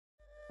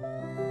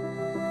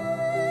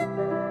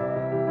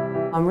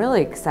I'm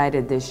really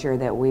excited this year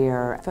that we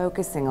are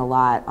focusing a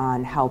lot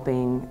on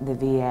helping the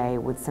VA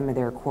with some of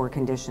their core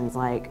conditions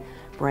like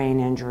brain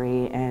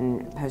injury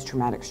and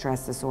post-traumatic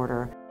stress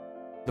disorder.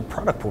 The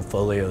product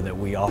portfolio that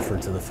we offer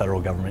to the federal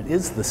government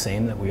is the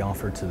same that we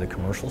offer to the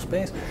commercial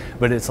space,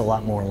 but it's a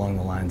lot more along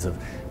the lines of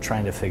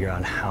trying to figure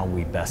out how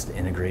we best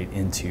integrate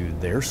into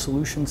their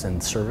solutions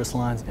and service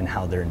lines and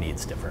how their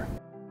needs differ.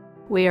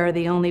 We are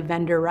the only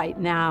vendor right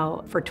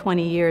now for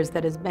 20 years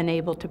that has been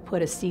able to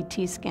put a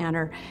CT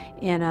scanner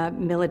in a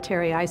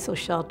military ISO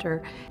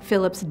shelter.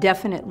 Philips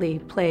definitely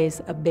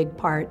plays a big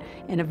part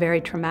in a very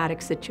traumatic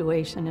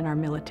situation in our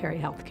military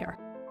healthcare.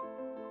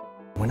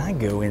 When I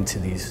go into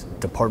these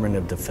Department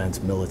of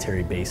Defense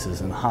military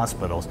bases and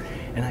hospitals,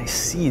 and I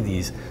see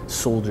these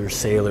soldiers,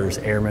 sailors,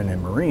 airmen,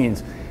 and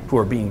Marines who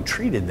are being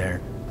treated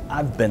there,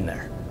 I've been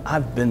there.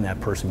 I've been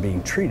that person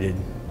being treated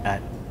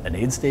at an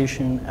aid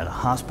station, at a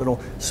hospital.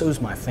 So's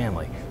my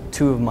family.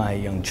 2 of my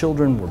young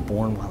children were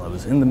born while I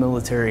was in the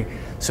military,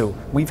 so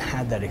we've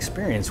had that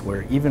experience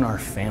where even our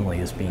family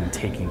is being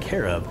taken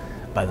care of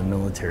by the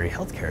military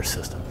healthcare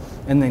system.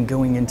 And then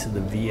going into the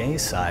VA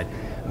side,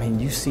 I mean,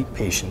 you see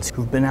patients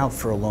who've been out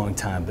for a long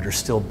time but are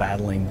still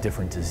battling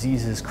different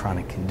diseases,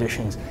 chronic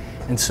conditions.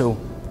 And so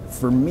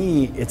for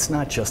me, it's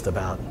not just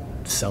about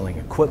selling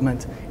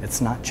equipment,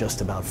 it's not just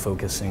about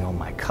focusing on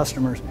my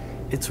customers,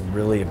 it's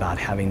really about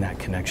having that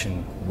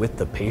connection with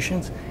the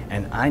patients.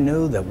 And I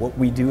know that what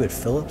we do at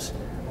Philips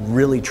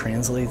really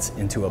translates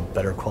into a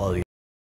better quality